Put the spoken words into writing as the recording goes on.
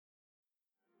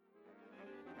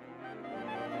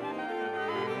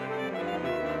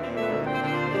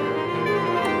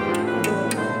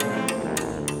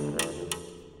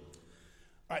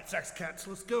Sax Cats,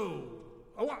 let's go.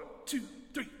 A 1, 2,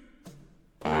 3.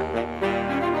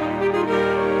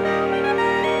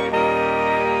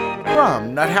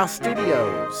 From Nuthouse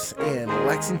Studios in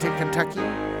Lexington, Kentucky,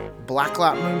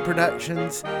 Blacklight Moon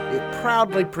Productions, it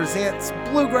proudly presents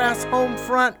Bluegrass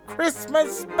Homefront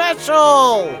Christmas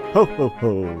Special! Ho, ho,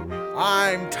 ho.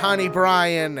 I'm Tiny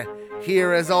Brian,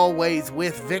 here as always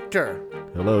with Victor.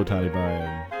 Hello, Tiny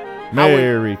Brian.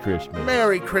 Merry Christmas.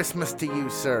 Merry Christmas to you,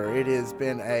 sir. It has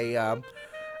been a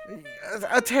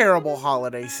terrible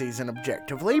holiday season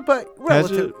objectively, but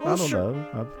Has relative. it? I don't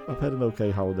know. I've had an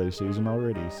okay holiday season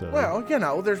already. So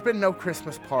Well, there's been no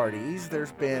Christmas parties.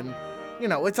 There's been,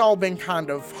 it's all been kind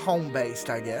of home-based,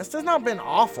 I guess. It's not been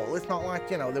awful. It's not like,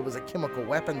 there was a chemical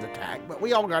weapons attack, but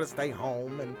we all got to stay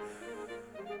home, and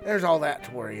there's all that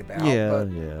to worry about.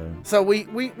 Yeah. So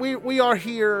we are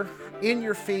here in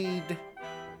your feed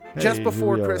just Hey,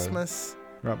 before here we are. Christmas.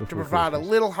 Right before To provide Christmas. a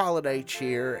little holiday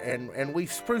cheer, and we've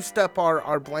spruced up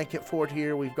our blanket fort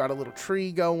here. We've got a little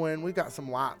tree going. We've got some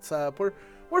lights up.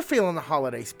 We're feeling the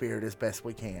holiday spirit as best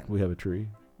we can. We have a tree.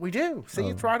 We do. See, Oh.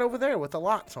 it's right over there with the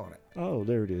lights on it. Oh,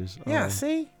 there it is. Yeah, Oh,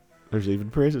 see? there's even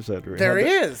presents under it. There How'd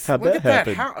that- is. How'd Look that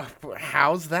at happen? that.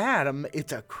 How's that?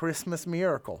 It's a Christmas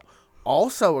miracle.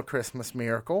 Also a Christmas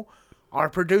miracle, our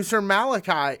producer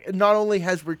Malachi not only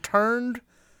has returned,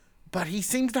 but he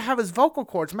seems to have his vocal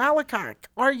cords. Malachi,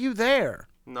 are you there?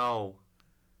 No.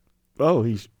 Oh,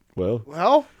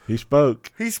 Well, he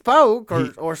spoke. he spoke,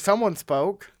 or someone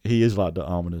spoke. He is like the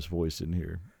ominous voice in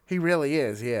here. He really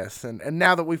is, yes. And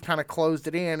now that we've kind of closed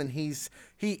it in, and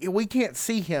we can't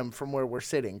see him from where we're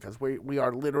sitting because we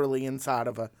are literally inside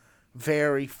of a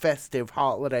very festive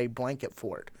holiday blanket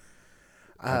fort.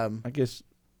 I guess,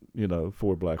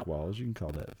 4 black walls. You can call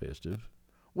that festive.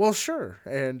 Well, sure,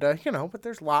 and but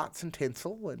there's lights and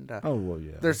tinsel, and Oh, well,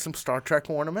 yeah. there's some Star Trek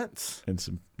ornaments. And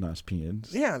some nice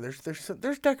pins. Yeah,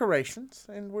 there's decorations,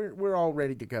 and we're all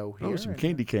ready to go here. Oh, some And,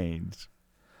 candy canes.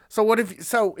 So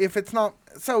if it's not,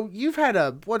 so you've had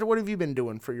what have you been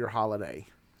doing for your holiday?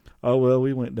 Oh, well,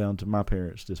 we went down to my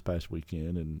parents this past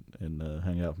weekend and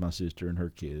hung out with my sister and her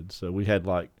kids. So we had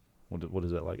what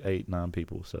is that, like 8, 9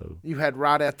 people. So You had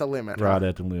right at the limit. right huh?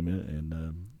 at the limit,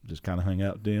 and just kind of hung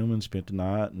out with them and spent the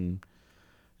night and,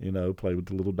 played with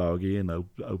the little doggy and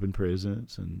opened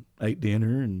presents and ate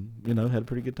dinner and, had a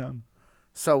pretty good time.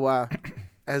 So,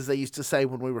 as they used to say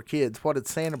when we were kids, what did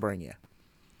Santa bring you?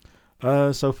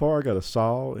 So far I got a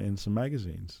saw and some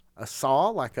magazines. A saw,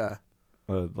 like a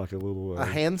Like a little... a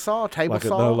hand saw, a table like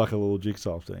saw? like a little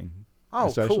jigsaw thing. Oh,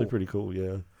 it's actually cool. pretty cool,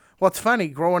 yeah. Well, it's funny,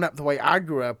 growing up the way I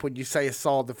grew up, when you say a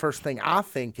saw, the first thing I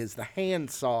think is the hand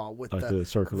saw with Like the the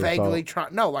circular vaguely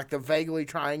saw. like the vaguely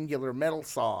triangular metal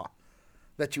saw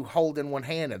that you hold in one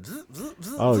hand and zzz, zzz,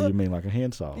 zzz, Oh, zzz. you mean like a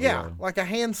handsaw? Yeah, like a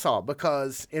hand saw,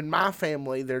 because in my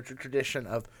family there's a tradition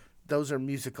of those are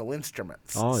musical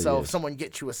instruments. Oh, so if yes. someone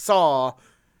gets you a saw,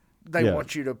 they Yeah,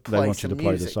 want you to they play want you some to play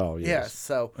the music. saw, yes.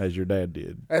 So As your dad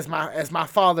did. as my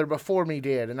father before me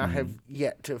did, and I Mm-hmm. have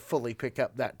yet to fully pick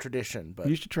up that tradition, but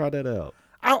You should try that out.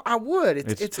 I would.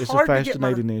 It's It's hard a to get my.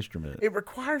 fascinating instrument. It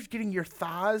requires getting your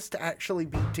thighs to actually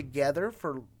be together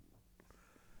for.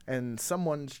 And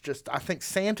someone's I think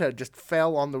Santa just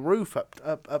fell on the roof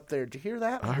up there. Did you hear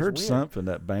that? It I was heard weird. something,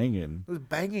 that banging. It was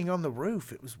banging on the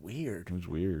roof. It was weird. It was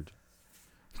weird.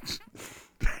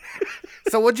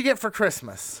 So what'd you get for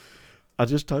Christmas? I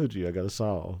just told you I got a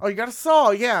saw. Oh, you got a saw,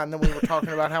 yeah. And then we were talking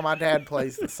about how my dad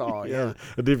plays the saw, yeah.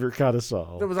 A different kind of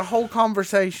saw. There was a whole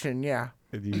conversation, yeah.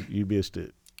 And you missed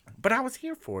it. But I was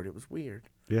here for it. It was weird.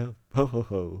 Yeah. Ho, ho,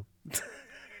 ho.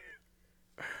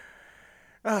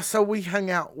 So we hung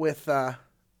out with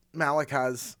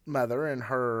Malachi's mother and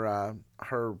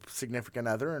her significant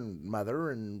other and mother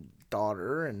and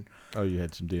daughter, and Oh, you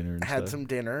had some dinner and had stuff? some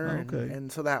dinner, Oh, okay.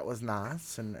 and so that was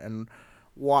nice, and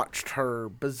watched her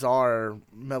bizarre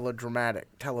melodramatic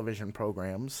television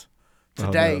programs. Oh,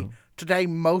 Today, no. today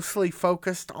mostly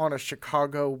focused on a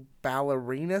Chicago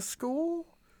ballerina school,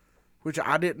 which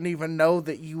I didn't even know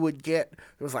that you would get.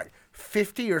 It was like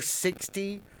 50 or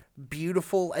 60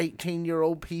 beautiful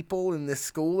 18-year-old people in this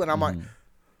school, and I'm like,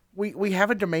 we have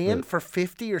a demand for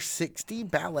 50 or 60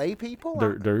 ballet people?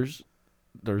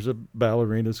 There's a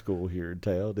ballerina school here in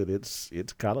town, and it's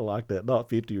kind of like that. Not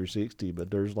 50 or 60, but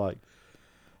there's like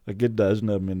a good dozen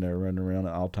of them in there running around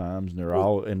at all times, and they're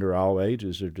all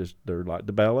ages. They're like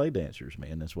the ballet dancers,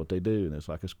 man. That's what they do, and it's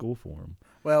like a school for them.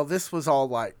 Well, this was all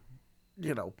like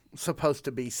supposed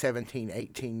to be 17,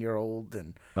 18-year-old,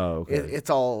 and Oh, okay. it's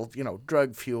all,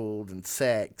 drug fueled and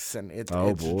sex, and it's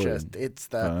Oh, boy. it's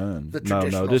the Fun. the No,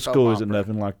 traditional this soap school isn't opera.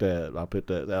 nothing like that. I'll put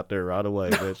that out there right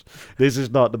away. This is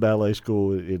not the ballet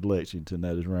school in Lexington.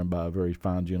 That is run by a very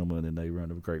fine gentleman, and they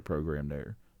run a great program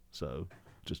there. So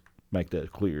just make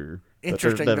that clear.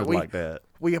 Interesting That that there's nothing like that.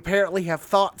 We apparently have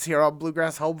thoughts here on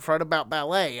Bluegrass Homefront about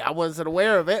ballet. I wasn't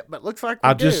aware of it, but looks like we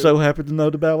I do. just so happen to know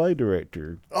the ballet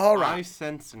director. All I right.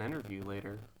 sense an interview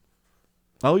later.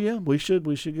 Oh yeah, we should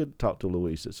get to talk to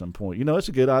Luis at some point. It's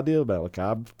a good idea, Malachi.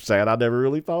 I'm sad I never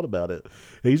really thought about it.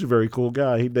 He's a very cool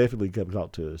guy. He'd definitely come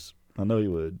talk to us. I know he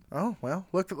would. Oh, well,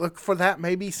 look for that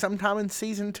maybe sometime in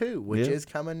season 2, which Yeah. is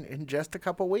coming in just a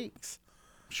couple weeks.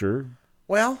 Sure.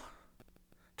 Well,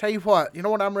 tell you what, you know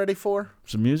what I'm ready for?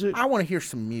 Some music? I want to hear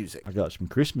some music. I got some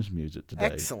Christmas music today.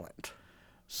 Excellent.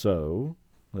 So,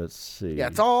 let's see. Yeah,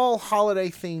 it's all holiday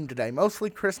themed today. Mostly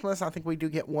Christmas. I think we do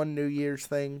get one New Year's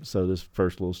thing. So this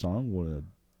first little song, we're going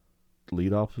to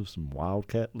lead off with some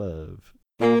Wildcat Love.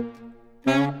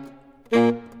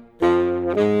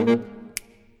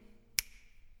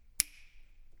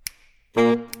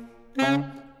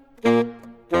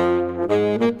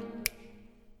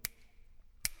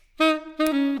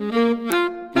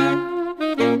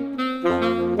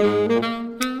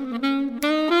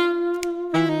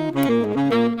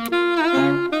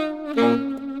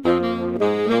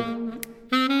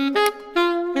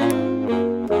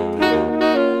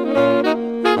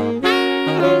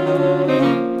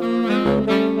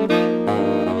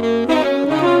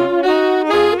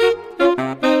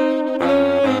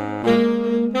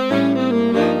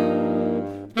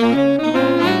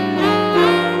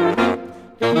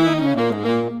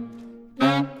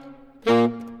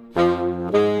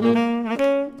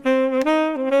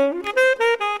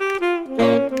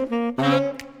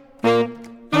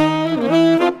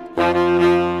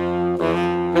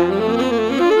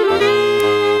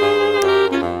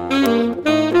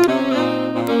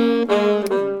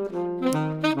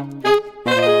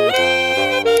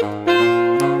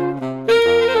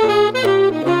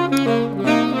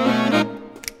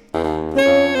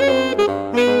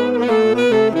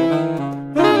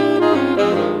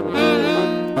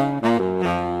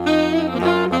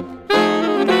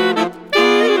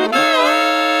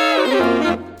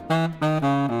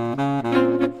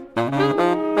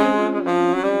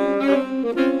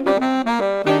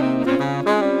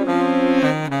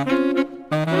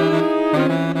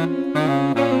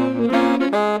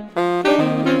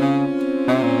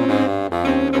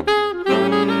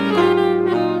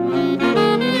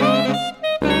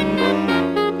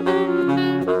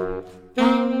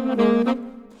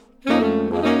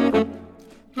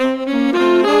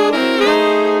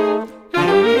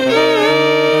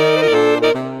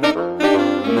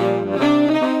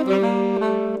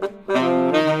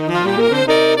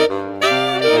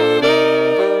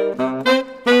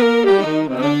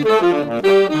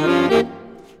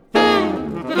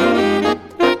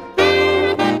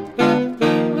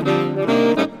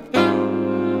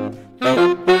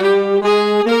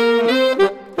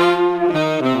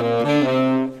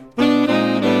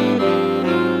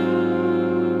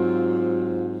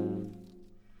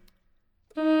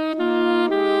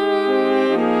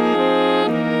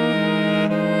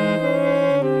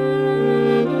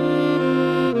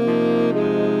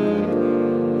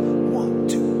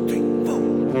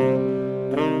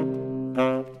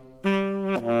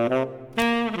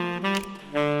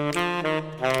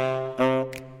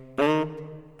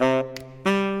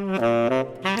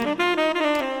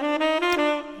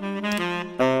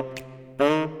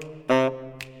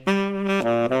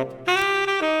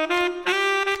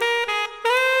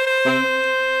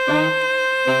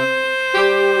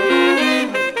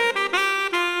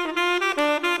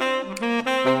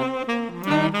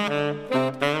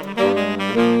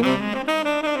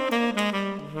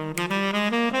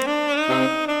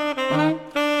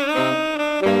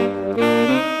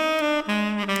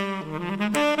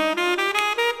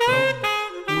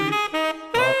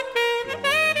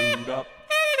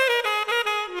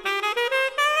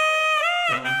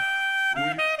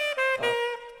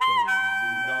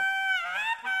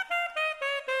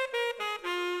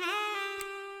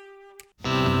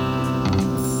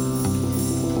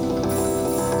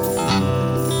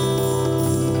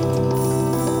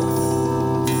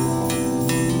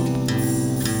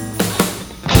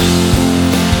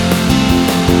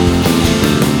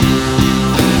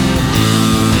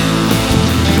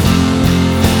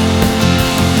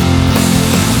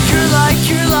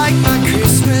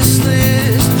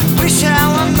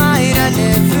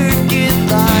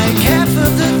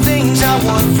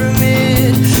 want from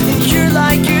it. And you're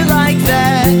like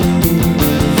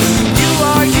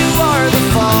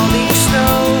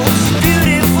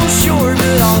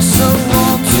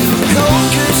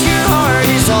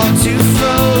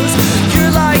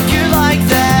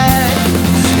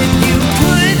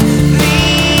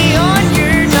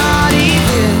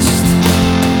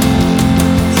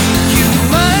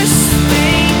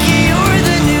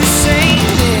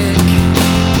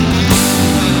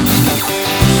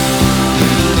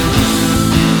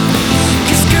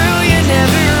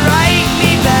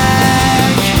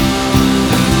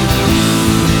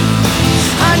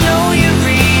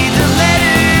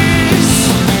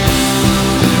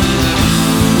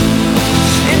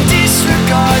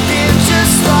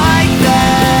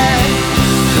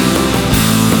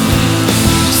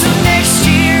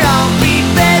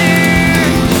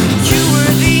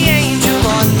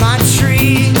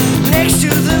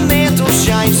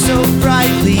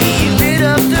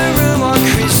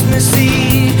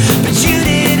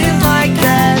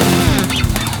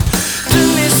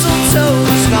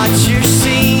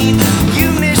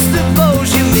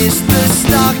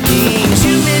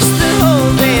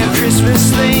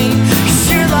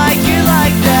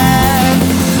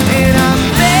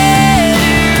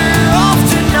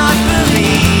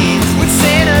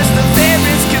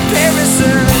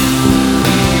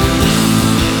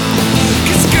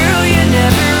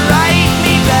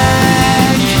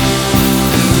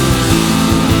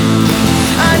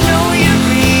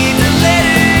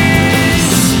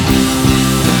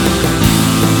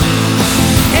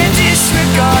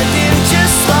disregard them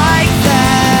just like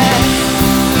that.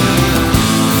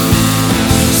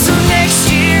 So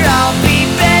next year I'll be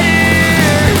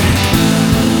better,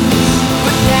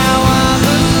 but now I'm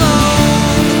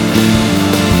alone.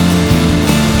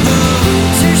 The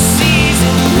winter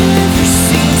season never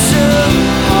seems so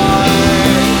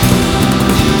hard,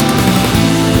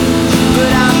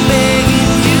 but I'm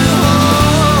begging you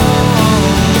home,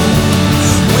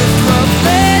 with love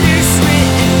letters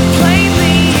written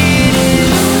plainly hidden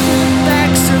on the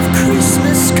backs of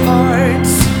Christmas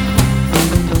cards.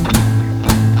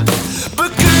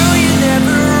 But girl, you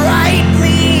never write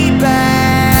me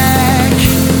back.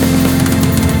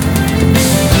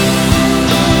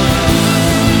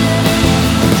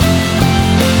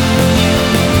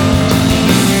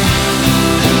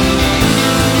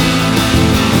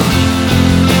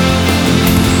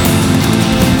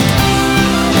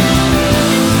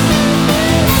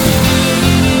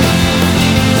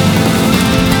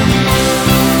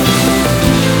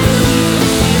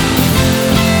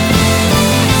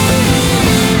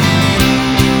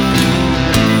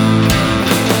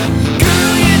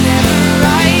 Girl, you never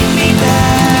write me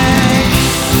back.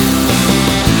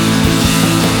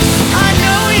 I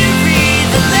know you read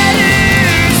the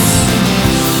letters,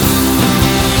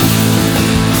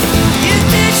 you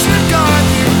disregard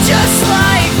them just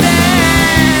like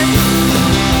that.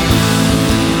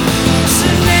 So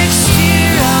next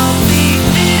year I'll be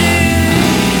bitter.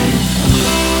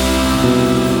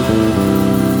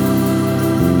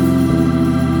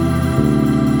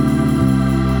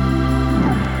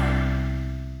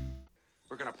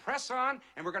 We're gonna press on,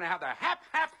 and we're gonna have the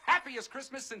happiest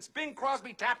Christmas since Bing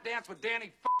Crosby tap danced with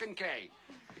Danny fucking Kaye.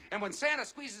 And when Santa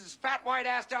squeezes his fat white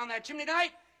ass down that chimney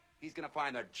tonight, he's gonna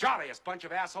find the jolliest bunch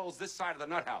of assholes this side of the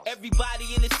nut house. Everybody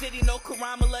in the city know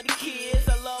Karama love the kids.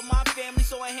 I love my family,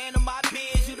 so I handle my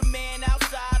biz. You the man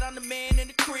outside, I'm the man in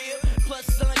the crib. Plus,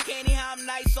 it's uncanny how I'm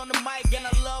nice on the mic. And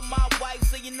I love my wife,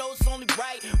 so you know it's only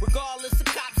right. Regardless, to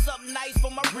cop something nice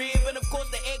for my rib. And of course,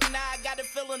 the eggnog got it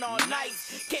feeling all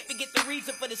nice. Can't forget the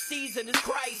reason for the season is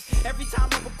Christ. Every time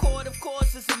I record, of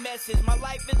course, it's a message. My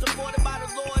life is afforded by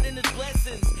the Lord and his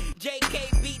blessings.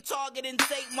 JKB targeting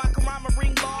Satan, my Karama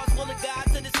ring bars full of God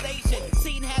to the station.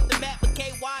 Seen half the map, but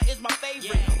KY is my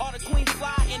favorite. All the queens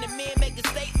fly and the men making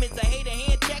statements. I hate a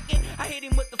hand checking, I hit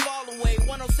him with the following.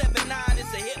 1079,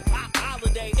 it's a hip hop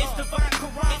holiday. It's Divine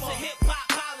Karama, it's a hip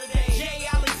hop holiday. Jay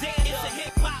Alexander, it's a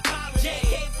hip hop holiday.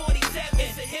 JK47,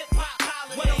 it's a hip hop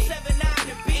holiday. 1079,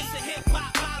 the beat, it's a hip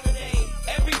hop holiday.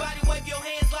 Everybody wave your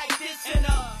hands like this and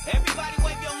everybody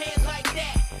wave your hands like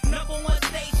that. Number one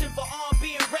station for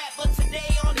R&B and rap, but today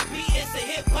on the beat, it's a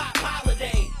hip hop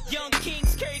holiday. Young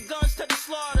kings carry guns to the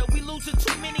slaughter. We losing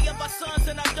too many of our sons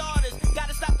and our daughters.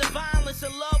 Gotta stop the violence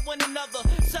and love one another.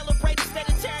 Celebrate instead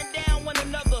of tearing down one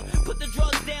another. Put the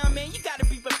drugs down, man, you gotta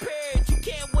be prepared. You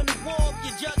can't win the war if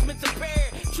your judgment's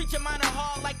impaired. Treat your mind and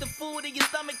heart like the food in your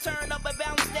stomach. Turn up and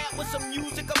balance that with some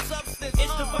music of substance.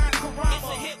 It's Divine Karama,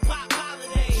 it's a hip hop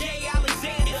holiday. Jay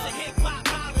Alexander, it's a hip hop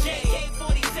holiday.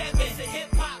 JK47, it's a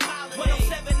hip hop holiday.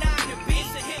 1079, the beat,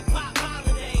 it's a hip hop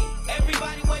holiday.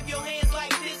 Everybody wave your hands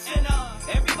like this and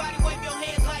everybody wave your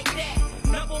hands like that.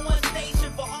 Number one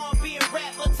station for R&B and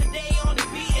rap, but today on the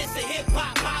beat, it's a hip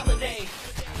hop holiday.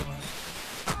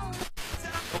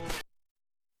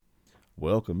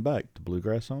 Welcome back to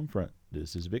Bluegrass on Front.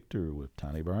 This is Victor with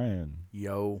Tiny Brian.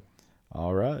 Yo.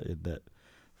 All right, in that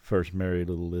first merry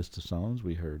little list of songs,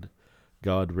 we heard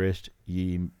God Rest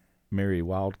Ye Merry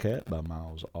Wildcat by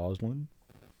Miles Osland,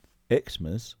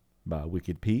 Xmas by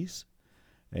Wicked Peace,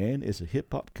 and It's a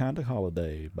Hip Hop Kind of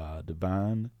Holiday by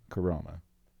Divine Karama.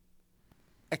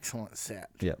 Excellent set.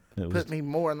 Yep. It was, Put me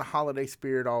more in the holiday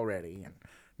spirit already. And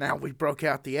now we broke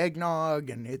out the eggnog,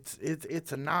 and it's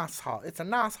a nice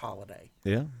holiday.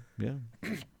 yeah, yeah.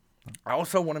 I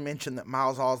also want to mention that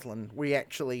Miles Osland, we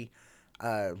actually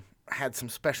had some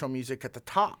special music at the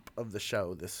top of the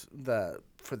show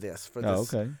for this. Oh,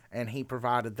 okay. And he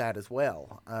provided that as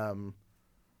well. I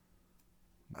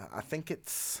think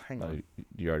it's hang on.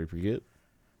 You already forget?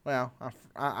 Well,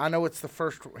 I know it's the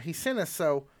first he sent us.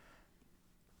 So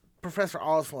Professor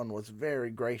Osland was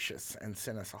very gracious and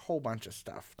sent us a whole bunch of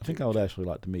stuff. I think I would actually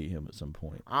like to meet him at some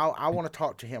point. I want to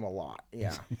talk to him a lot.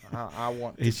 Yeah, I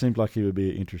want. He seems like he would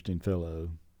be an interesting fellow.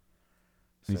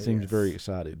 He So, seems yes. very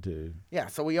excited too. Yeah,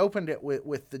 so we opened it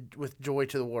with "Joy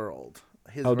to the World."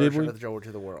 His Oh, did version we? of "Joy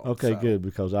to the World." Okay, So- good,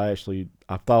 because I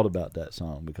thought about that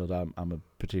song because I'm a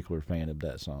particular fan of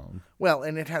that song. Well,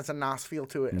 and it has a nice feel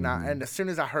to it, Mm-hmm. and as soon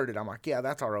as I heard it, I'm like, yeah,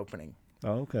 that's our opening.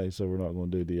 Oh, okay, so we're not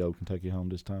going to do the Old Kentucky Home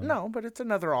this time? No, but it's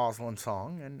another Osland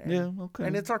song, and Yeah, okay.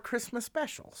 and it's our Christmas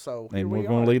special. So here And we we're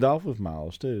going are. to lead off with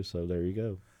Miles, too, so there you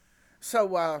go. So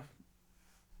what's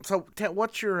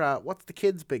the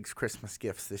kids' big Christmas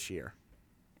gifts this year?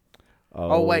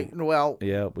 Oh wait, well,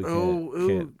 Yeah, we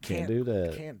can't do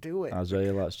that. Can't do it.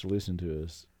 Isaiah likes to listen to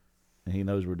us, and he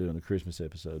knows we're doing a Christmas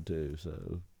episode, too,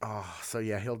 so... Oh, so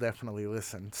yeah, he'll definitely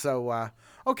listen. So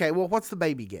okay, well, what's the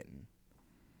baby getting?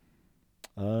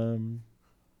 I don't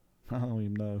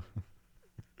even know.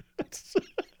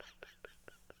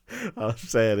 I'm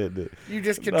sad, isn't it? You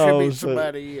just contribute so- some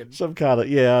money and Some kind of,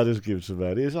 yeah, I'll just give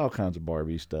somebody. It's all kinds of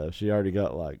Barbie stuff. She already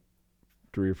got like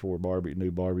 3 or 4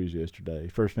 new Barbies yesterday.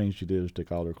 First thing she did was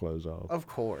take all her clothes off. of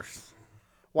course.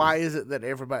 Why is it that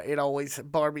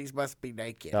Barbies must be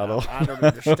naked? I don't- I don't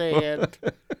understand.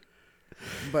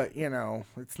 But,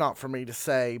 it's not for me to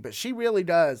say. But she really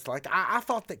does. Like, I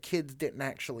thought that kids didn't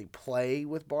actually play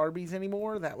with Barbies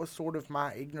anymore. That was sort of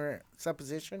my ignorant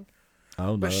supposition.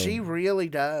 Oh, no. But she really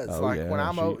does. Oh, like, yeah,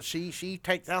 when she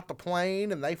takes out the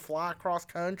plane and they fly across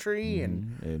country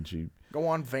and And she, go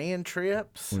on van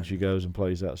trips. when she goes and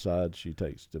plays outside, she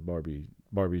takes the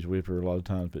Barbies with her a lot of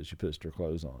times, but she puts their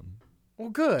clothes on Well,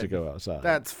 good. to go outside.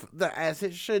 That's as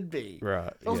it should be.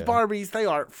 right. Those yeah. Barbies, they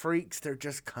aren't freaks. They're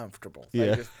just comfortable.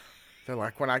 Yeah. They're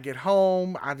like, when I get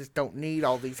home, I just don't need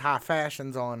all these high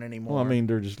fashions on anymore. Well, I mean,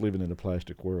 they're just living in a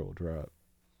plastic world, right?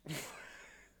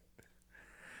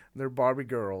 They're Barbie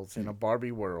girls in a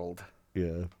Barbie world.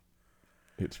 Yeah.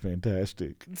 It's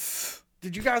fantastic.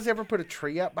 Did you guys ever put a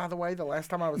tree up, by the way, the last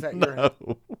time I was at your house?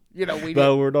 No. We No,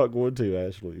 didn't. we're not going to,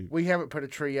 Ashley. We haven't put a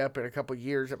tree up in a couple of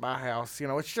years at my house.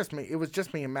 It's just me. It was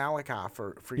just me and Malachi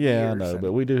for years. Yeah, I know, and-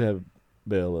 but we do have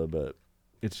Bella, but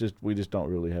we just don't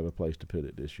really have a place to put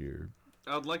it this year.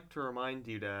 I would like to remind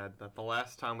you, Dad, that the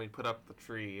last time we put up the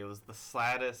tree, it was the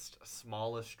saddest,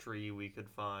 smallest tree we could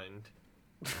find.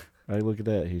 Hey, look at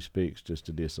that. He speaks just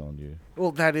to diss on you.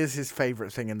 Well, that is his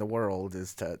favorite thing in the world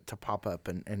is to pop up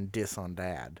and diss on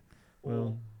Dad.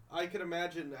 Well, I could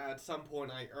imagine at some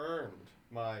point I earned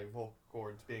my vocal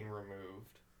cords being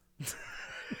removed.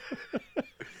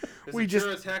 We just-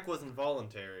 sure as heck wasn't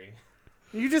voluntary.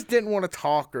 You just didn't want to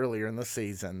talk earlier in the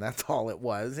season. That's all it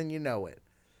was, and you know it.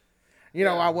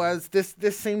 I was. This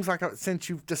seems like, since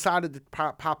you've decided to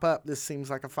pop up, this seems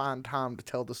like a fine time to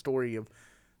tell the story of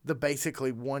the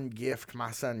basically one gift my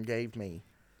son gave me.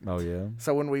 oh, yeah?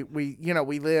 So when we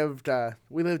lived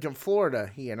in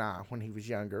Florida, he and I, when he was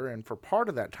younger, and for part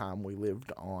of that time we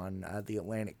lived on the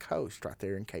Atlantic coast right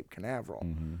there in Cape Canaveral.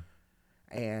 Mm-hmm.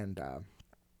 And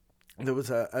there was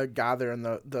a guy there in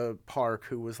the park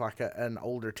who was like an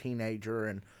older teenager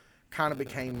and kind of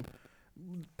became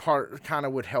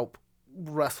would help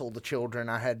wrestle the children.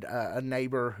 I had a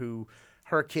neighbor who,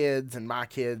 her kids and my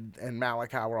kid and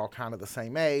Malachi were all kind of the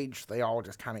same age. We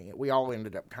all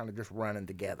ended up kind of just running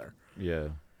together. Yeah.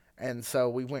 And so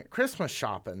we went Christmas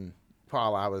shopping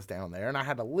while I was down there, and I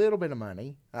had a little bit of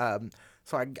money.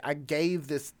 So I gave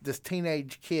this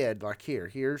teenage kid, like,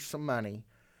 here's some money.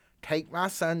 Take my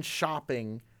son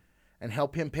shopping and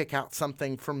help him pick out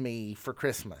something for me for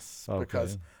Christmas. Okay.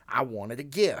 Because I wanted a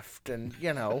gift, and,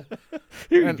 Here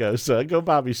you go, son. Go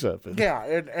buy me something. Yeah,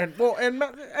 and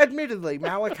admittedly,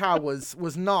 Malachi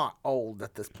was not old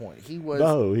at this point. He was,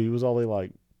 No, he was only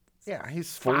like, yeah,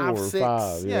 he's 4 5, or 6.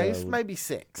 5, Yeah, yeah. he's maybe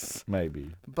 6.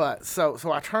 maybe. But so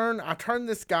I turn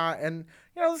this guy, and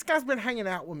this guy's been hanging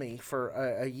out with me for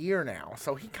a year now,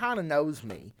 so he kind of knows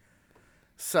me.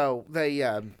 So they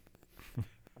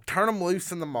turn him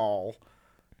loose in the mall,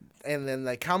 and then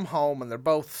they come home, and they're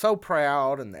both so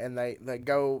proud, and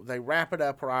they wrap it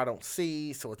up where I don't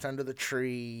see, so it's under the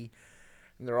tree.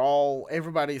 And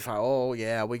everybody's like, oh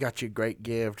yeah, we got you a great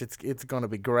gift. It's gonna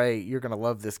be great. You're gonna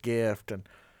love this gift. And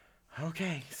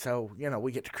okay, so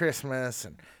we get to Christmas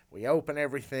and we open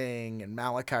everything, and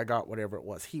Malachi got whatever it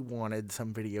was he wanted,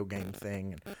 some video game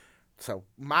thing. And so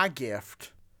my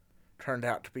gift turned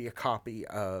out to be a copy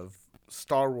of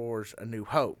Star Wars: A New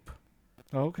Hope,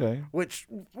 Okay. which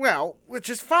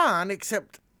is fine,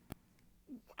 except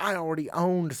I already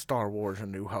owned Star Wars: A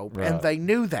New Hope, and Right. they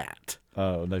knew that.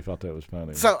 Oh, and they thought that was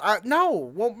funny. So no,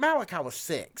 well, Malachi was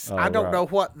 6. Oh, I don't right. know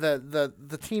what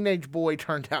the teenage boy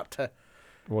turned out to.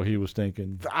 Well, he was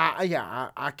thinking,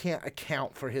 I can't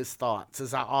account for his thoughts,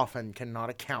 as I often cannot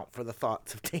account for the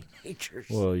thoughts of teenagers.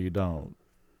 well, you don't.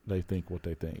 They think what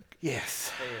they think.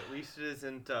 Yes. Hey, at least it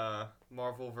isn't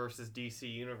Marvel versus DC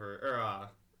Universe, or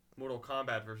Mortal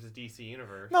Kombat versus DC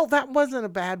Universe. No, that wasn't a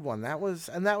bad one. That was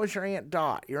your Aunt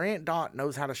Dot. Your Aunt Dot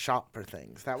knows how to shop for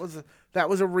things. That was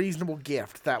a reasonable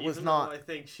gift. That was Even not. though I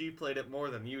think she played it more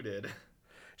than you did.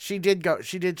 She did go.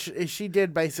 She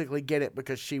did basically get it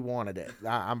because she wanted it.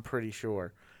 I'm pretty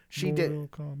sure she did.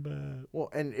 Mortal Kombat.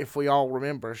 Well, and if we all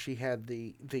remember, she had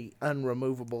the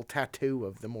unremovable tattoo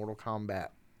of the Mortal Kombat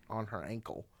on her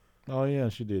ankle Oh yeah,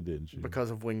 she did, didn't she?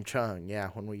 because of Wing Chun. Yeah,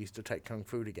 when we used to take kung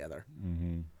fu together.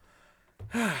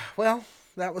 Mm-hmm. Well,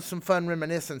 that was some fun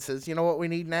reminiscences. You know what we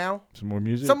need now? Some more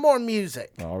music. Some more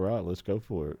music. All right, let's go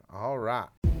for it. All right.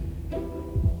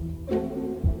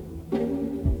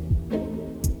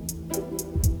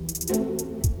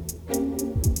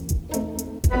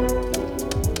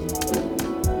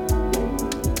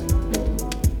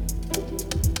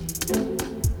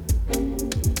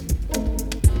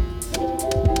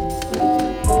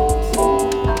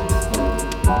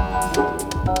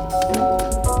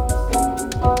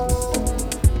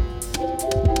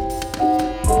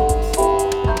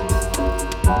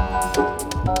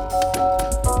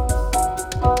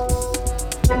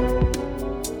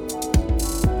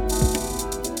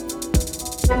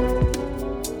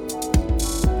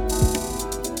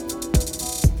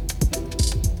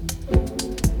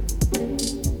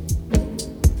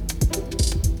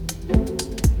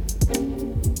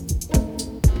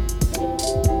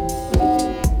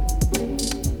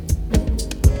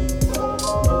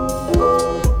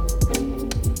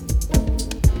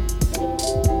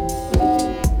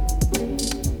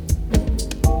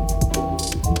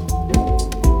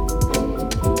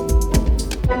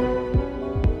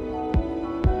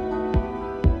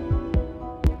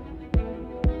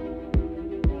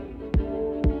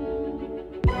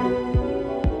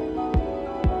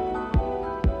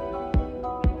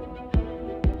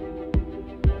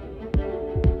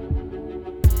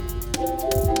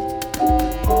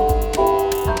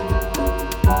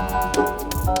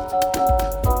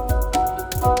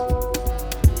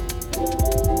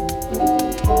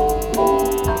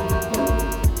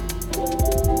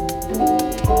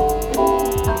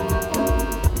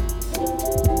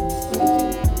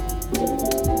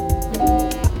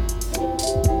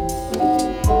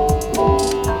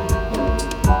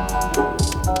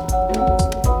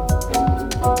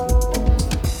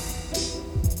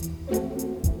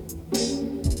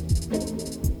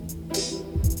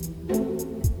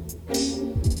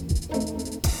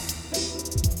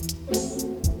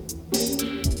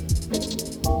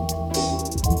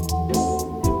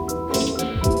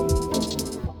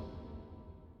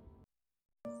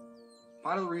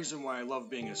 Part of the reason why I love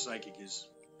being a psychic is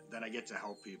that I get to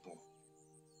help people.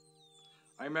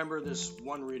 I remember this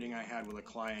one reading I had with a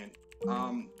client.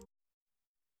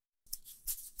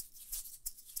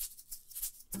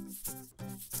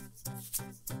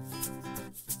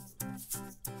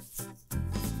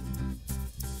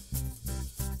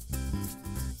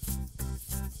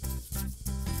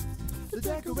 The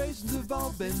decorations have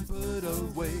all been put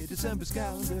away. December's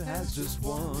calendar has just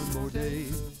one more day.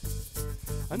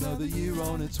 Another year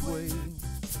on its way.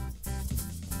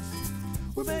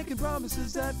 We're making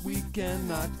promises that we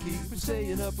cannot keep. We're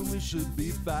staying up when we should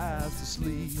be fast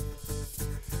asleep.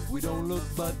 We don't look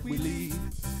but we leave.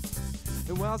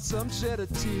 And while some shed a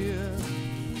tear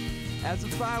as the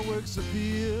fireworks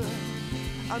appear,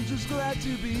 I'm just glad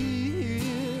to be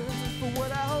here for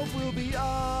what I hope will be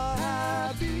a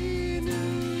happy new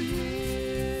year.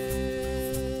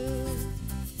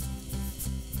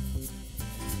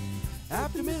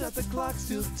 After midnight the clock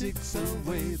still ticks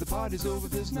away. The party's over,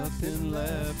 there's nothing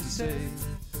left to say.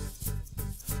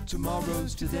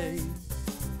 Tomorrow's today.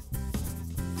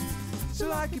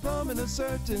 Still I keep humming a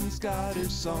certain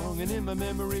Scottish song, and in my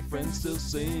memory friends still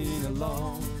sing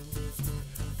along,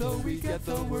 though we get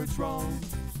the words wrong.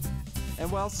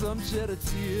 And while some shed a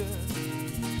tear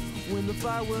when the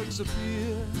fireworks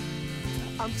appear,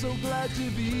 I'm so glad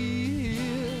to be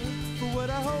here for what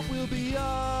I hope will be a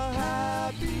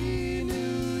happy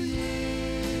new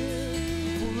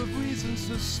year, full of reasons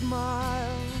to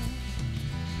smile.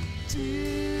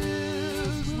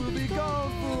 Tears will be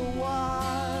gone for a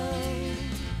while.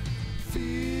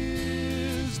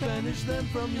 Fears, banish them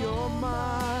from your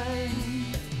mind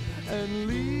and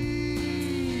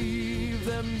leave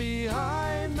them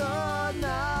behind the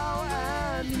now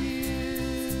and here.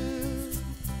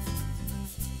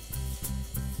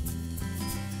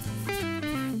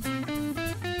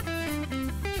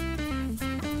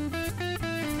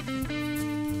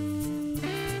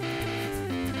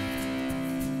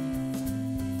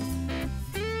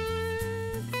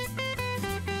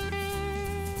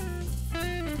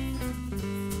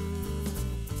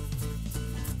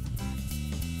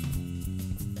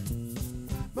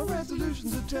 My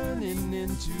resolutions are turning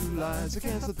into lies. I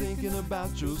can't stop thinking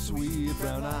about your sweet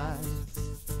brown eyes.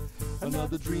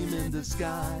 Another dream in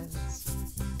disguise.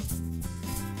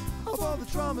 of all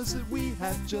the dramas that we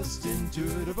have just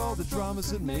endured, of all the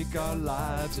dramas that make our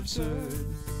lives absurd.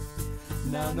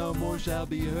 Now no more shall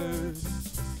be heard,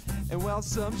 and while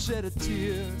some shed a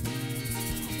tear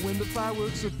when the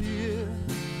fireworks appear,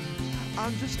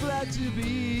 I'm just glad to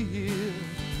be here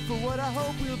for what I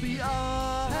hope will be a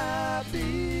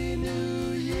happy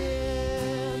new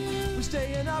year. We're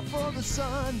staying up for the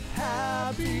sun.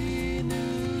 Happy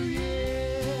new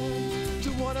year.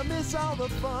 Don't wanna miss all the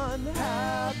fun.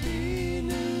 Happy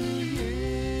new year.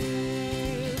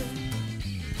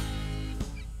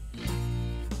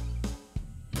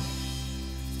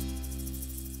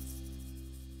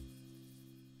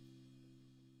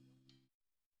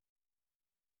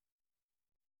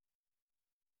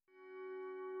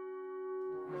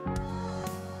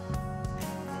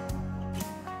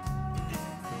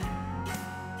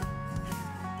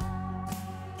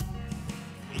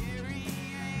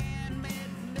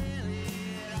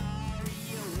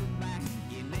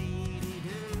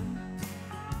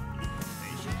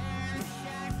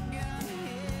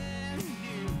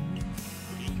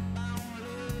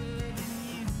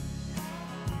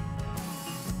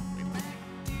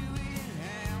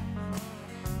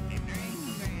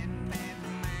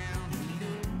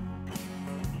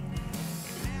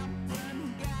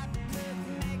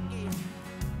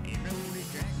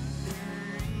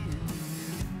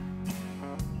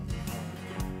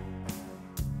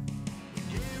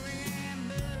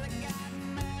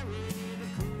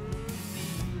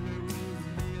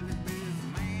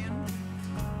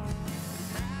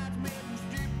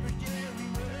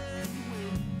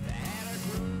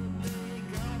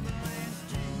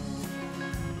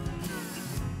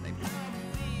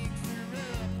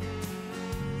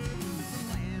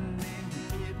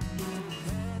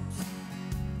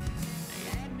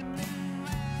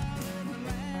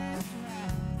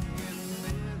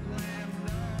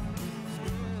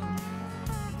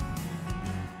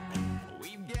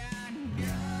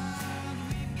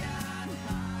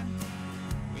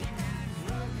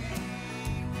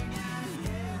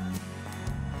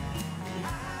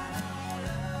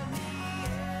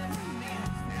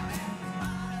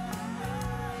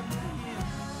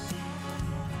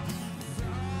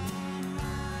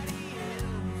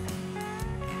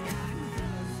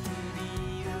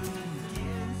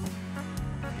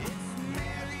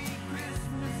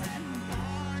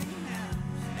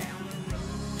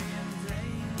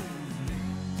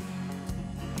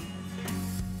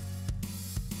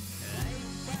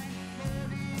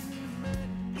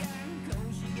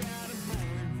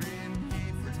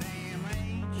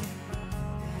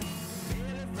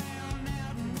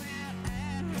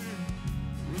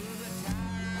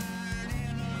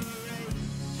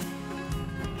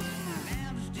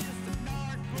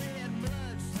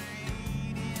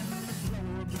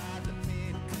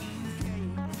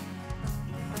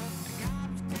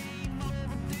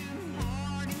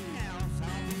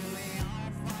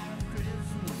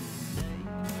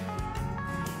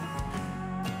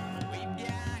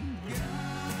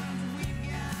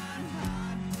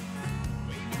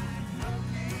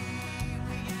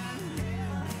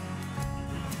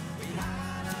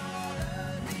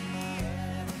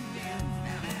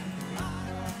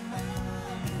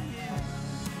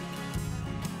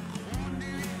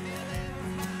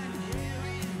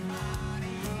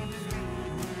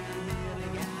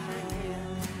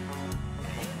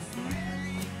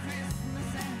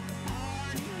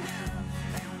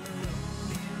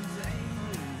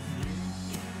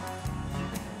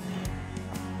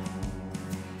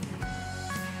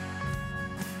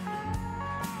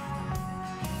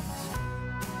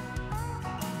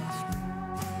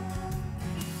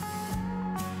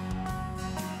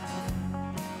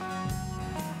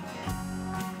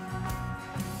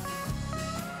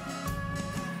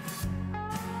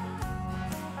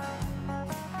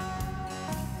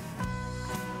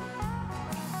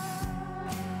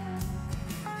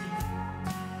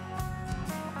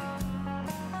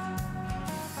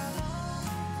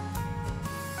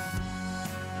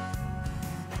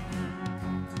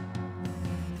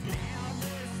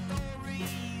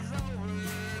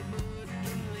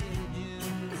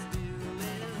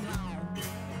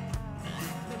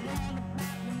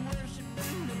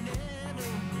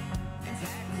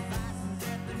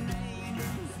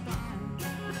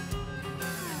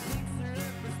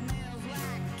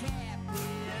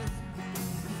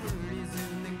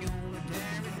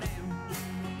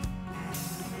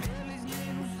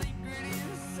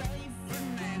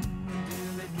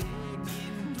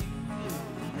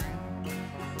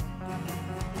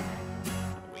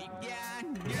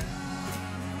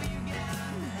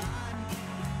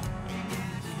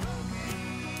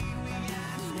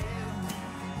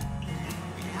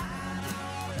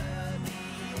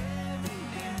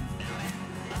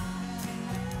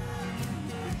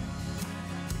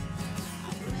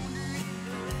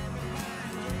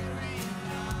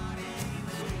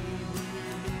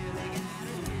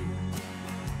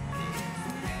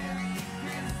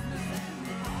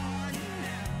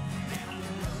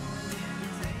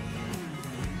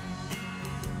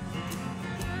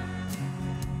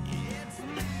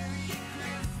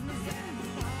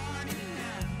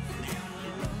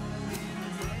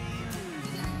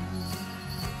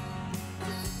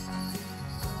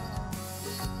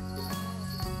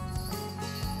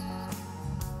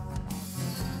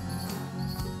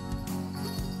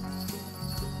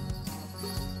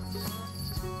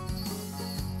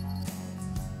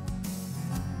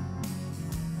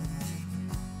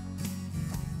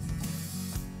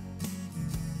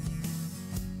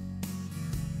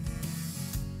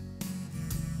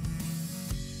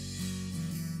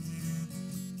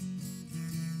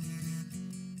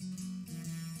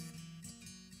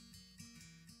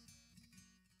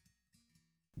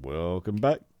 Welcome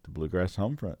back to Bluegrass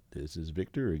Homefront. This is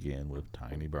Victor again with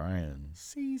Tiny Brian.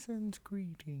 Season's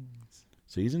greetings.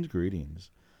 Season's greetings.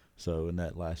 So in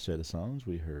that last set of songs,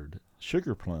 we heard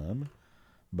Sugar Plum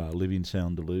by Living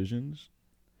Sound Delusions,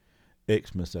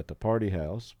 Xmas at the Party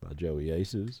House by Joey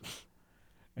Aces,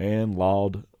 and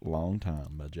Laud Long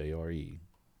Time by J.R.E.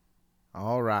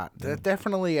 All right.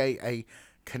 Definitely a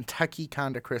Kentucky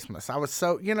kind of Christmas. I was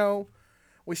so,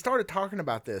 we started talking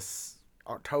about this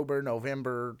October,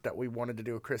 November, that we wanted to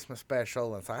do a Christmas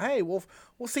special, and it's like, hey, we'll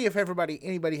see if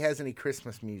anybody has any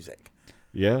Christmas music.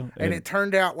 Yeah. And it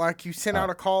turned out like you sent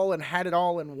out a call and had it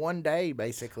all in one day,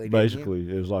 basically. Basically,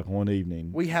 it was like one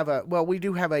evening. We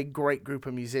do have a great group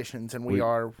of musicians, and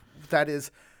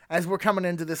as we're coming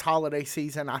into this holiday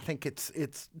season, I think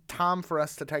it's time for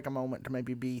us to take a moment to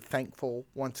maybe be thankful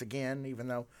once again, even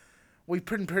though we've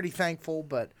been pretty thankful,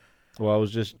 but... Well, I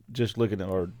was just looking at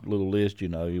our little list,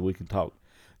 we can talk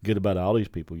good about all these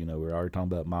people, we're already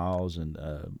talking about Miles and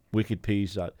Wicked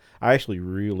Peace. I actually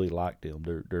really like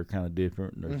them. They're kind of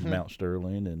different. There's Mount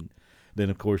Sterling, and then,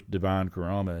 of course, Divine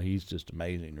Karama. He's just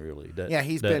amazing, really.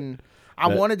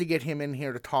 I wanted to get him in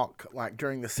here to talk like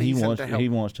during the season. He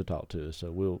wants to talk to us,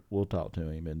 so we'll talk to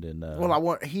him, and then.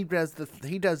 He does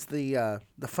the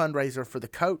fundraiser for the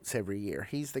coats every year.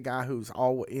 He's the guy who's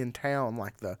all in town,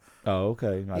 like the. Oh,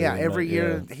 okay. Every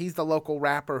year he's the local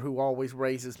rapper who always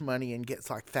raises money and gets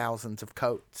like thousands of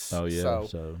coats. Oh yeah.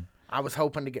 So I was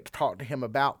hoping to get to talk to him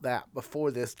about that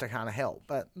before this to kind of help,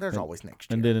 but there's always next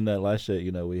year. And then in that last set,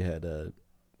 we had a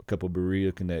couple of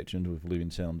Berea connections with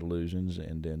Living Sound Delusions,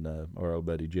 and then our old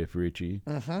buddy Jeff Ritchie,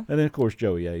 and then of course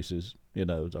Joey Aces, his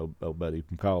old buddy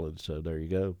from college. So there you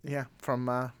go. Yeah,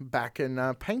 from back in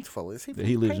Paintsville, is he?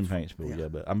 He lives in Paintsville, yeah,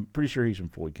 but I'm pretty sure he's from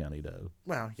Floyd County though.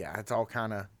 Well, yeah, it's all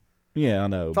kind of. Yeah, I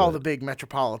know. It's all the big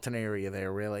metropolitan area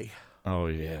there, really. Oh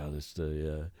yeah, that's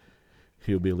the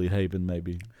hillbilly haven,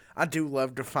 maybe. I do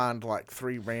love to find like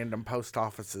 3 random post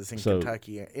offices in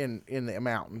Kentucky in the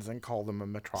mountains and call them a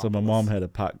metropolis. So my mom had a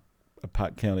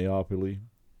Pike County-opoly.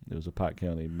 It was a Pike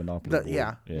County monopoly board.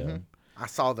 Yeah. Yeah. Mm-hmm. I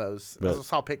saw those. I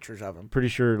saw pictures of them. Pretty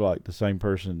sure like the same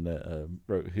person that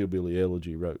wrote Hillbilly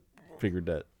Elegy figured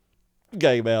that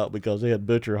game out because they had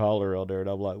Butcher Holler on there, and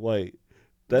I'm like, wait.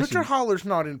 Butcher Holler's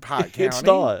not in Pike County. It's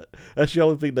not. That's the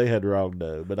only thing they had wrong,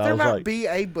 though. But there might be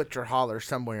a Butcher Holler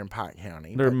somewhere in Pike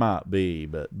County. There might be,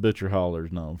 but Butcher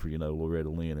Holler's known for, Loretta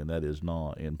Lynn, and that is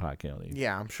not in Pike County.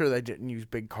 Yeah, I'm sure they didn't use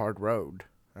Big Card Road.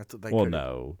 That's what they Well,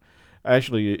 no.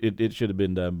 Actually, it should have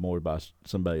been done more by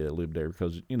somebody that lived there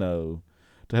because, to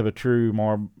have a true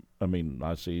I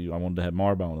wanted to have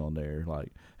Marbone on there.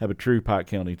 Like, have a true Pike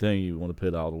County thing, you want to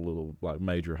put all the little, like,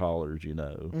 major hollers,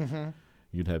 Mm-hmm.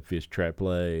 You'd have Fish Trap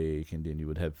Lake, and then you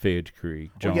would have Fedge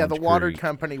Creek, Johns the Creek. water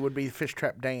company would be Fish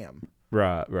Trap Dam.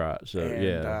 Right. So,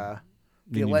 and,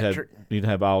 the electric. You'd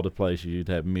have all the places. You'd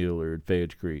have Millard,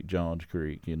 Fedge Creek, Johns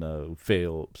Creek,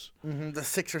 Phelps. Mm-hmm, the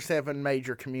 6 or 7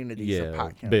 major communities of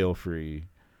Pike County. Belfry.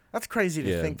 That's crazy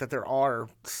to think that there are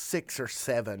 6 or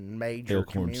 7 major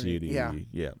Elkhorn City.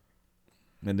 Yeah.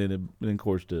 And then, of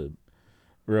course, the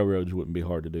railroads wouldn't be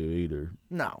hard to do either.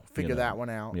 No, figure that one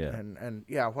out. Yeah. And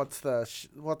what's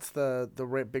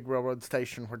the big railroad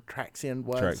station where Tracks End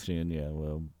was? Tracks End, yeah.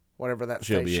 Well, whatever that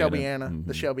Shelbyana. Shelbyana,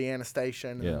 the Shelbyana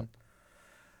station. Yeah.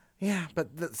 Yeah,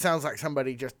 but that sounds like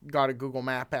somebody just got a Google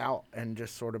map out and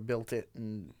just sort of built it.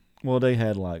 And well, they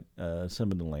had like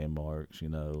some of the landmarks,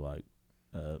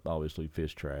 obviously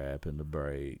Fish Trap and the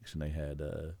Breaks, and they had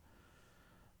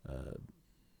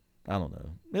I don't know.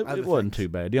 It wasn't too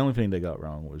bad. The only thing they got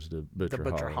wrong was the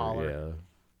Butcher Holler. Yeah.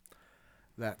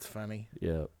 That's funny.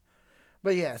 Yeah.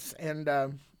 But yes, and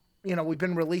we've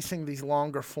been releasing these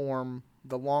longer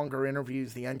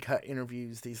interviews, the uncut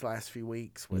interviews these last few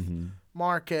weeks with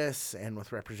Marcus and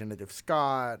with Representative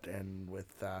Scott and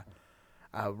with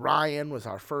Ryan was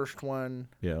our first one.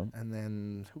 Yeah. And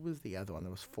then who was the other one?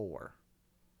 There was 4.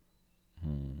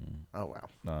 Oh, wow.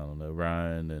 I don't know.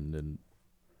 Ryan and then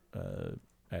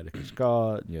Atticus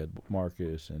Scott, you had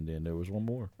Marcus, and then there was one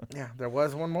more. Yeah, there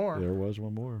was one more. There was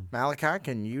one more. Malachi,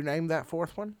 can you name that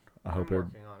 4th one? I hope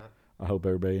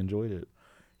everybody enjoyed it.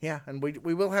 Yeah, and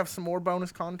we will have some more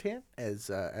bonus content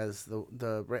as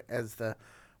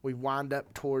we wind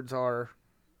up towards our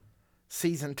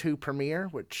season 2 premiere,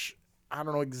 which I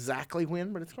don't know exactly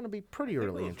when, but it's going to be pretty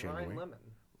early in January.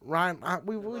 Ryan Lemon.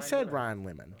 We said Ryan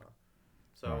Lemon.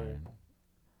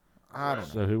 I don't know.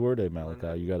 So who were they,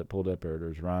 Malachi? You got it pulled up there.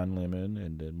 There's Ryan Lemon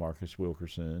and then Marcus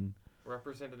Wilkerson.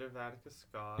 Representative Atticus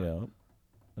Scott. Yeah.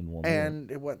 And one more.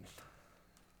 And it wasn't.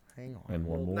 Hang on. And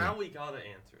one more. Now we got to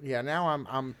answer. Yeah, now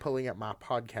I'm pulling up my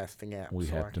podcasting app. We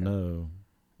have to know.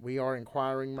 We are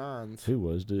inquiring minds. Who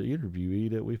was the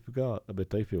interviewee that we forgot? I bet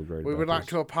they feel great. We about would like this.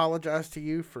 to apologize to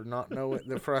you for not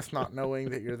knowing, for us not knowing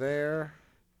that you're there.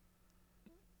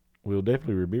 We'll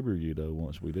definitely remember you though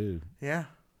once we do. Yeah.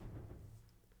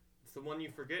 It's the one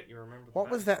you forget. You remember. The What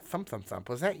was best. that thump thump thump?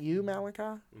 Was that you, Malachi?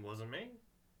 It wasn't me.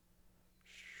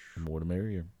 The more the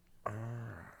merrier. All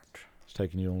right. It's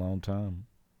taking you a long time.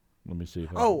 Let me see if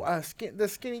I Oh, can- the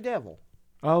skinny devil,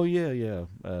 Oh yeah.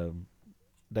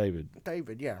 David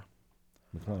David. Yeah,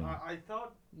 McLean. I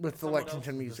thought with the someone else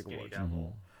Lexington was the Music Skinny Awards.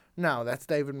 Devil. No, that's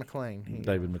David McLean. He,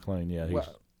 David McLean, yeah. He's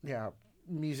well, yeah,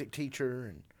 music teacher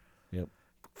and yep.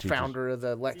 founder of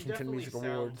the He Lexington definitely Music sounds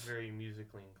Awards. very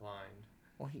musically inclined.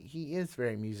 Well, he is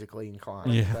very musically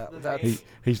inclined. Yeah. That's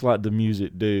He's like the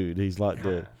music dude. He's like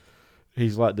the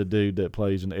dude that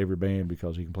plays in every band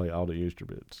because he can play all the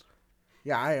instruments.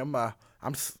 yeah. I am.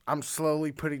 I'm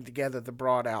slowly putting together the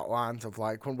broad outlines of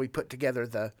like when we put together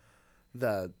the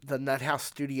Nuthouse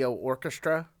Studio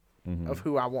Orchestra of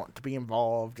who I want to be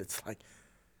involved. It's like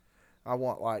I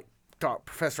want like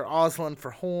Professor Oslin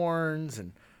for horns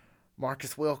and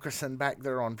Marcus Wilkerson back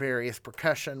there on various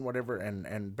percussion, whatever,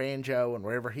 and banjo and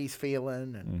whatever he's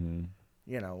feeling, and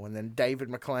and then David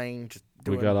McLean just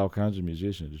doing. We got all kinds of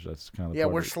musicians. That's kind of Yeah,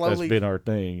 we're slowly- That's been our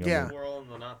thing. I Yeah. mean, Squirrel in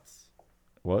the nuts.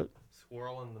 what?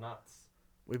 Squirrel in the nuts.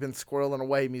 We've been squirreling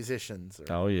away musicians.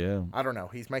 Or, Oh yeah. I don't know.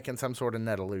 He's making some sort of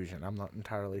net illusion. I'm not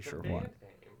entirely sure Band what.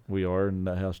 name. We are in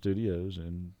the House Studios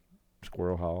and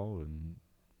Squirrel Hall and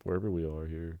wherever we are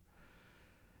here.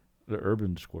 The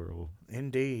Urban Squirrel.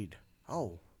 Indeed.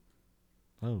 Oh,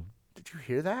 Oh, did you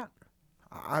hear that?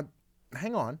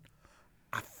 Hang on.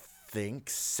 I think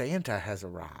Santa has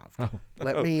arrived. Oh,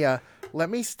 Let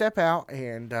me step out,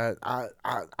 and I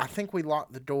think we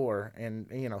locked the door, and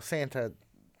Santa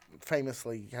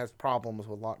famously has problems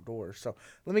with locked doors. So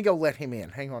let me go let him in.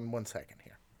 Hang on 1 second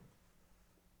here.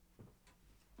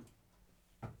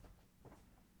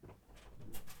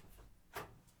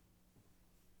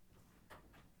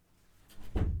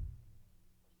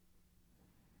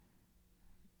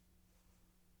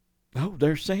 oh,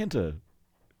 there's Santa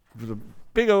with a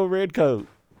big old red coat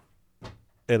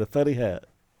and a funny hat.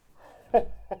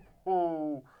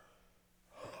 Oh,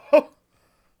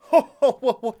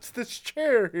 what's this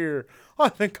chair here? I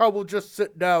think I will just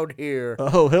sit down here.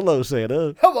 Oh, hello,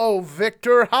 Santa. Hello,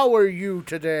 Victor. How are you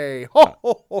today? Ho,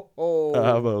 ho, ho, ho.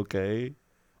 I'm okay.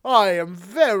 I am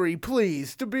very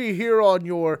pleased to be here on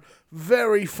your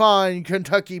very fine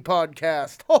Kentucky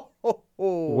podcast. Ho, ho,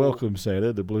 ho. Welcome,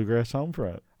 Santa, to Bluegrass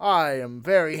Homefront. I am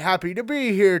very happy to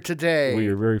be here today. We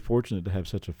are very fortunate to have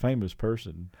such a famous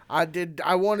person.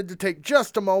 I wanted to take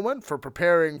just a moment for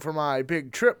preparing for my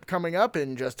big trip coming up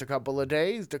in just a couple of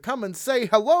days to come and say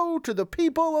hello to the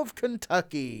people of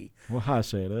Kentucky. Well, hi,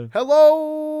 Santa.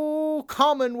 Hello,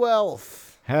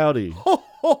 Commonwealth. Howdy. Ho,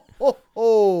 ho, ho,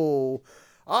 ho.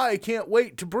 I can't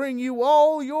wait to bring you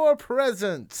all your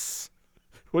presents.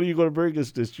 What are you going to bring us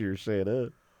this year,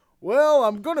 Santa? Well,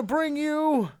 I'm going to bring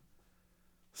you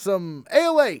some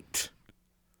Ale 8.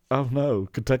 Oh, no.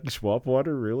 Kentucky swamp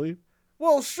water, really?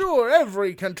 Well, sure,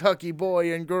 every Kentucky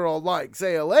boy and girl likes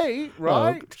Ale 8,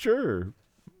 right? Oh, sure.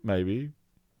 Maybe.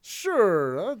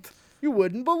 Sure. You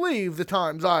wouldn't believe the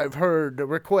times I've heard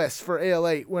requests for Ale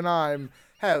 8 when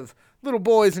have little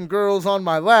boys and girls on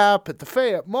my lap at the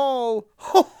Fayette Mall.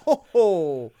 Ho, ho,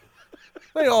 ho.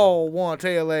 They all want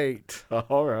Ale 8.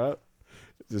 All right.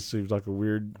 This seems like a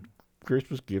weird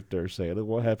Christmas gift there, Santa.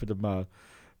 What happened to my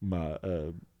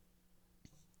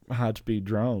high-speed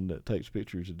drone that takes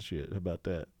pictures and shit? How about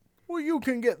that? Well, you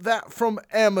can get that from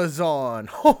Amazon.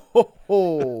 Ho, ho,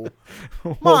 ho.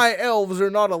 My elves are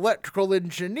not electrical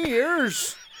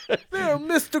engineers. They're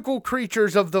mystical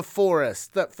creatures of the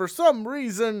forest that for some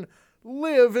reason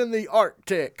live in the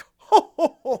Arctic. Ho,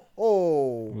 ho, ho,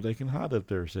 ho. Well, they can hide up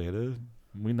there, Santa.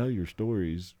 We know your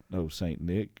stories. Oh, Saint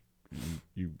Nick.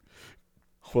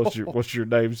 What's your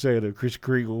name, Santa? Chris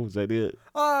Kringle? Is that it?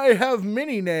 I have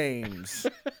many names.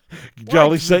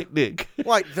 Jolly Saint Nick.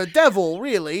 Like the devil,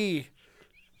 really.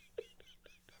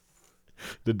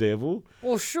 The devil?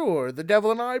 Well, sure, the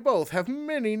devil and I both have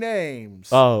many names.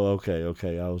 Oh,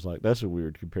 okay. I was like, that's a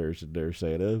weird comparison there,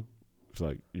 Santa. It's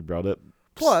like you brought up.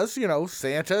 Plus,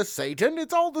 Santa, Satan,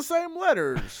 it's all the same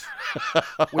letters.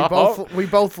 we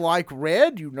both like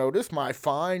red. You notice my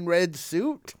fine red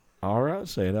suit. All right,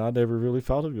 Santa. I never really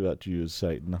thought about you as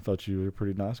Satan. I thought you were a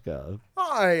pretty nice guy.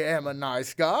 I am a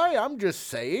nice guy. I'm just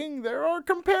saying there are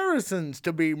comparisons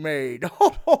to be made.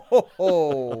 Ho, ho, ho,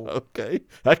 ho. Okay.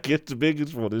 I guess the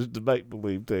biggest one is the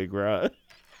make-believe thing, right?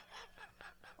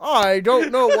 I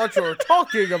don't know what you're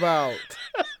talking about.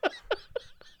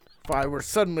 If I were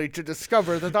suddenly to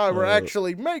discover that I were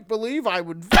actually make-believe, I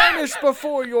would vanish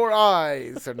before your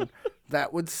eyes, and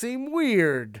that would seem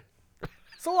weird.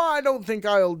 So I don't think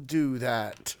I'll do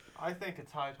that. I think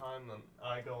it's high time that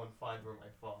I go and find where my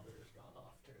father's gone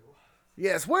off to.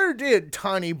 Yes, where did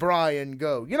Tiny Brian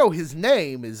go? You know, his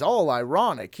name is all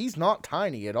ironic. He's not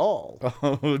tiny at all.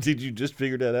 Oh, did you just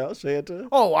figure that out, Santa?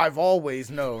 Oh, I've always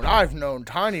known. I've known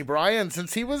Tiny Brian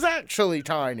since he was actually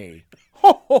tiny.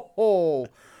 Ho, ho, ho.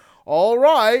 All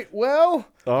right, well,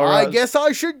 All right. I guess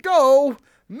I should go.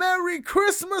 Merry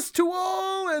Christmas to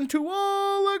all, and to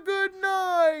all a good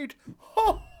night.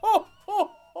 Ho, ho,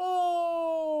 ho,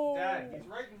 ho. Dad, he's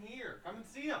right in here. Come and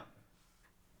see him.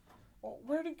 Oh,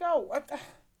 where'd he go? What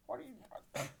are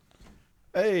you...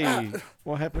 Hey,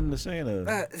 what happened to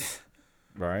Santa?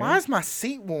 Brian? Why is my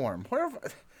seat warm? Where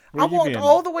I you walked been?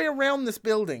 all the way around this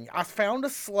building. I found a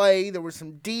sleigh. There were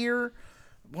some deer.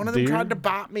 One of them Deer? tried to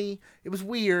bite me. It was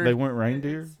weird. They weren't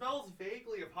reindeer? It smells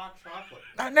vaguely of hot chocolate.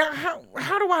 Now,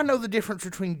 how do I know the difference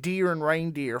between deer and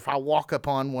reindeer if I walk up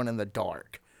on one in the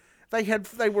dark?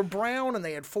 They were brown and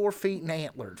they had 4 feet and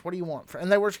antlers. What do you want? And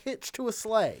they were hitched to a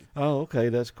sleigh. Oh, okay,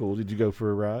 that's cool. Did you go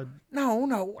for a ride? No,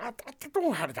 I don't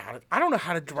know how to. I don't know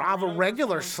how to drive a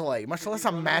regular sleigh, much less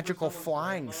a magical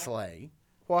flying sleigh.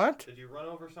 What? Did you run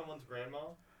over someone's grandma?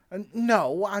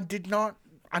 No, I did not.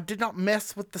 I did not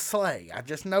mess with the sleigh. I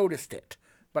just noticed it,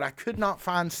 but I could not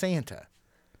find Santa.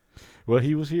 Well,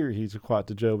 he was here. He's quite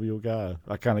the jovial guy.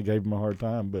 I kind of gave him a hard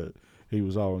time, but he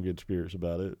was all in good spirits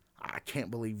about it. I can't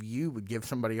believe you would give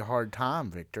somebody a hard time,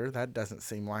 Victor. That doesn't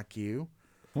seem like you.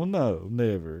 Well, no,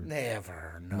 never.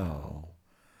 Never, no.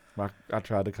 I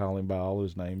tried to call him by all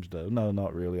his names, though. No,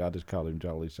 not really. I just called him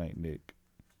Jolly St. Nick.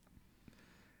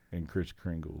 And Chris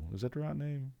Kringle. Is that the right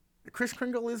name? Chris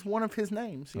Kringle is one of his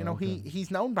names. You know, okay. he's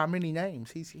known by many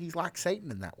names. He's like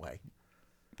Satan in that way.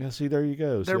 Yeah, see, there you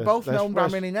go. They're See, both that's- known by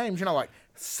that's- many names. You know, like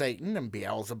Satan and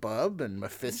Beelzebub and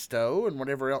Mephisto and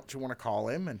whatever else you want to call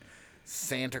him, and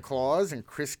Santa Claus and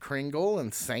Chris Kringle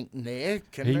and Saint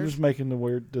Nick. And He there's- was making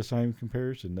the same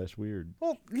comparison. That's weird,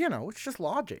 well, you know, it's just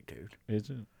logic, dude.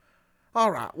 isn't it?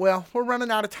 All right, well, we're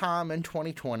running out of time in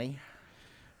 2020.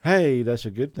 Hey, that's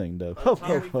a good thing, though. By Ho, the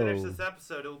ho, time we finish ho. this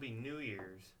episode, it'll be New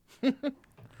Year's.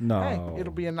 No. Hey,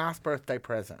 it'll be a nice birthday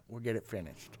present. We'll get it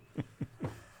finished.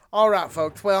 All right,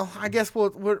 folks. Well, I guess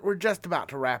we're just about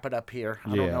to wrap it up here.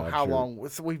 I don't know Yeah, how sure. long.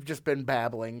 So we've just been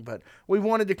babbling, but we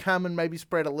wanted to come and maybe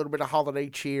spread a little bit of holiday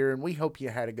cheer, and we hope you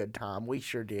had a good time. We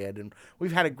sure did, and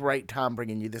we've had a great time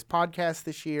bringing you this podcast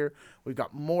this year. We've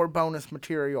got more bonus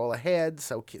material ahead,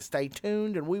 so stay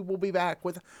tuned, and we will be back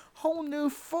with whole new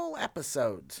full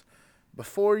episodes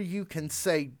before you can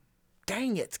say,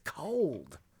 dang, it's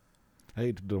cold.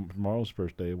 Hey, tomorrow's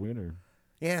first day of winter.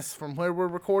 Yes, from where we're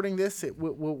recording this,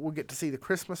 we'll get to see the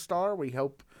Christmas star. We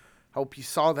hope you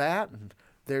saw that. And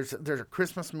there's a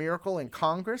Christmas miracle in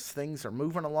Congress. Things are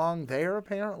moving along there.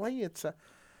 Apparently, it's an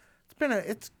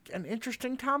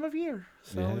interesting time of year.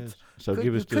 So Yes. it's So good,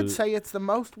 give us you could the- say it's the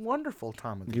most wonderful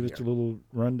time of the Give year. us a little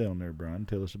rundown there, Brian.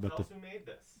 Tell us about Tell us who made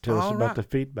this. All right. the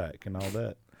feedback and all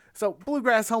that. So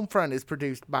Bluegrass Homefront is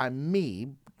produced by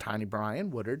me, Tiny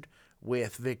Brian Woodard,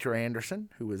 with Victor Anderson,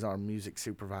 who is our music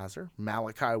supervisor.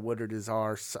 Malachi Woodard is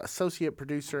our associate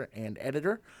producer and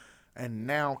editor, and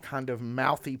now kind of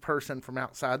mouthy person from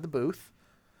outside the booth.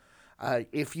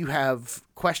 If you have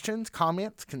questions,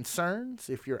 comments, concerns,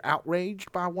 if you're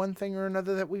outraged by one thing or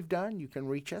another that we've done, you can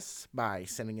reach us by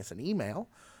sending us an email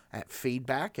at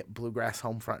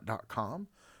feedback@bluegrasshomefront.com,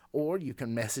 or you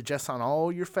can message us on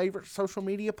all your favorite social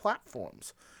media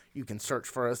platforms. You can search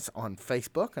for us on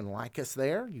Facebook and like us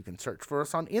there. You can search for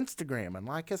us on Instagram and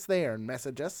like us there and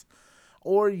message us.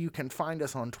 Or you can find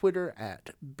us on Twitter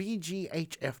at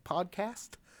BGHF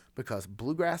Podcast, because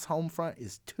Bluegrass Homefront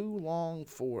is too long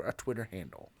for a Twitter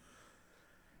handle.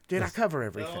 Did I cover That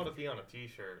everything? ought to be on a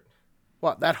t-shirt.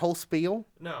 What, that whole spiel?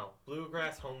 No,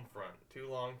 Bluegrass Homefront. Too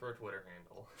long for a Twitter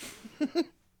handle.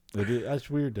 That's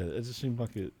weird. That it just seems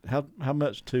like it. How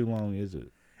much too long is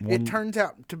it? It turns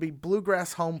out to be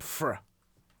Bluegrass Home for-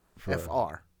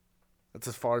 FR. That's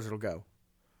as far as it'll go.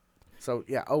 So,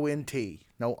 yeah, ONT,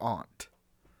 no aunt.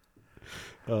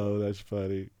 Oh, that's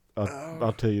funny.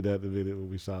 I'll tell you that in a minute when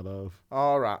we sign off.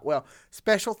 All right. Well,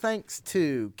 special thanks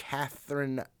to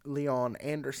Catherine Leon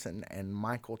Anderson and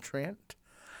Michael Trent.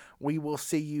 We will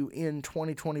see you in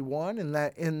 2021. And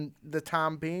that in the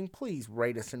time being, please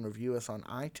rate us and review us on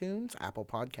iTunes, Apple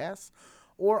Podcasts,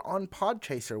 or on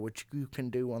Podchaser, which you can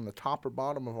do on the top or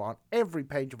bottom of on every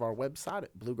page of our website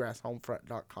at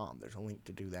bluegrasshomefront.com. There's a link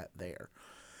to do that there.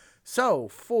 So,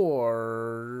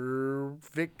 for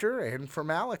Victor and for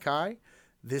Malachi,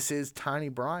 This is Tiny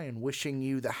Brian wishing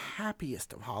you the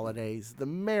happiest of holidays, the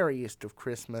merriest of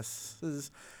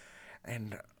Christmases,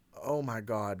 and oh my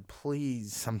God,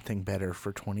 please something better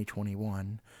for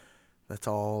 2021. Let's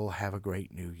all have a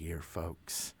great new year,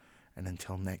 folks. And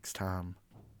until next time,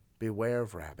 beware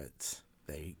of rabbits.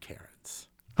 They eat carrots.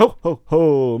 Ho, ho,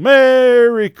 ho.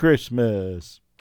 Merry Christmas.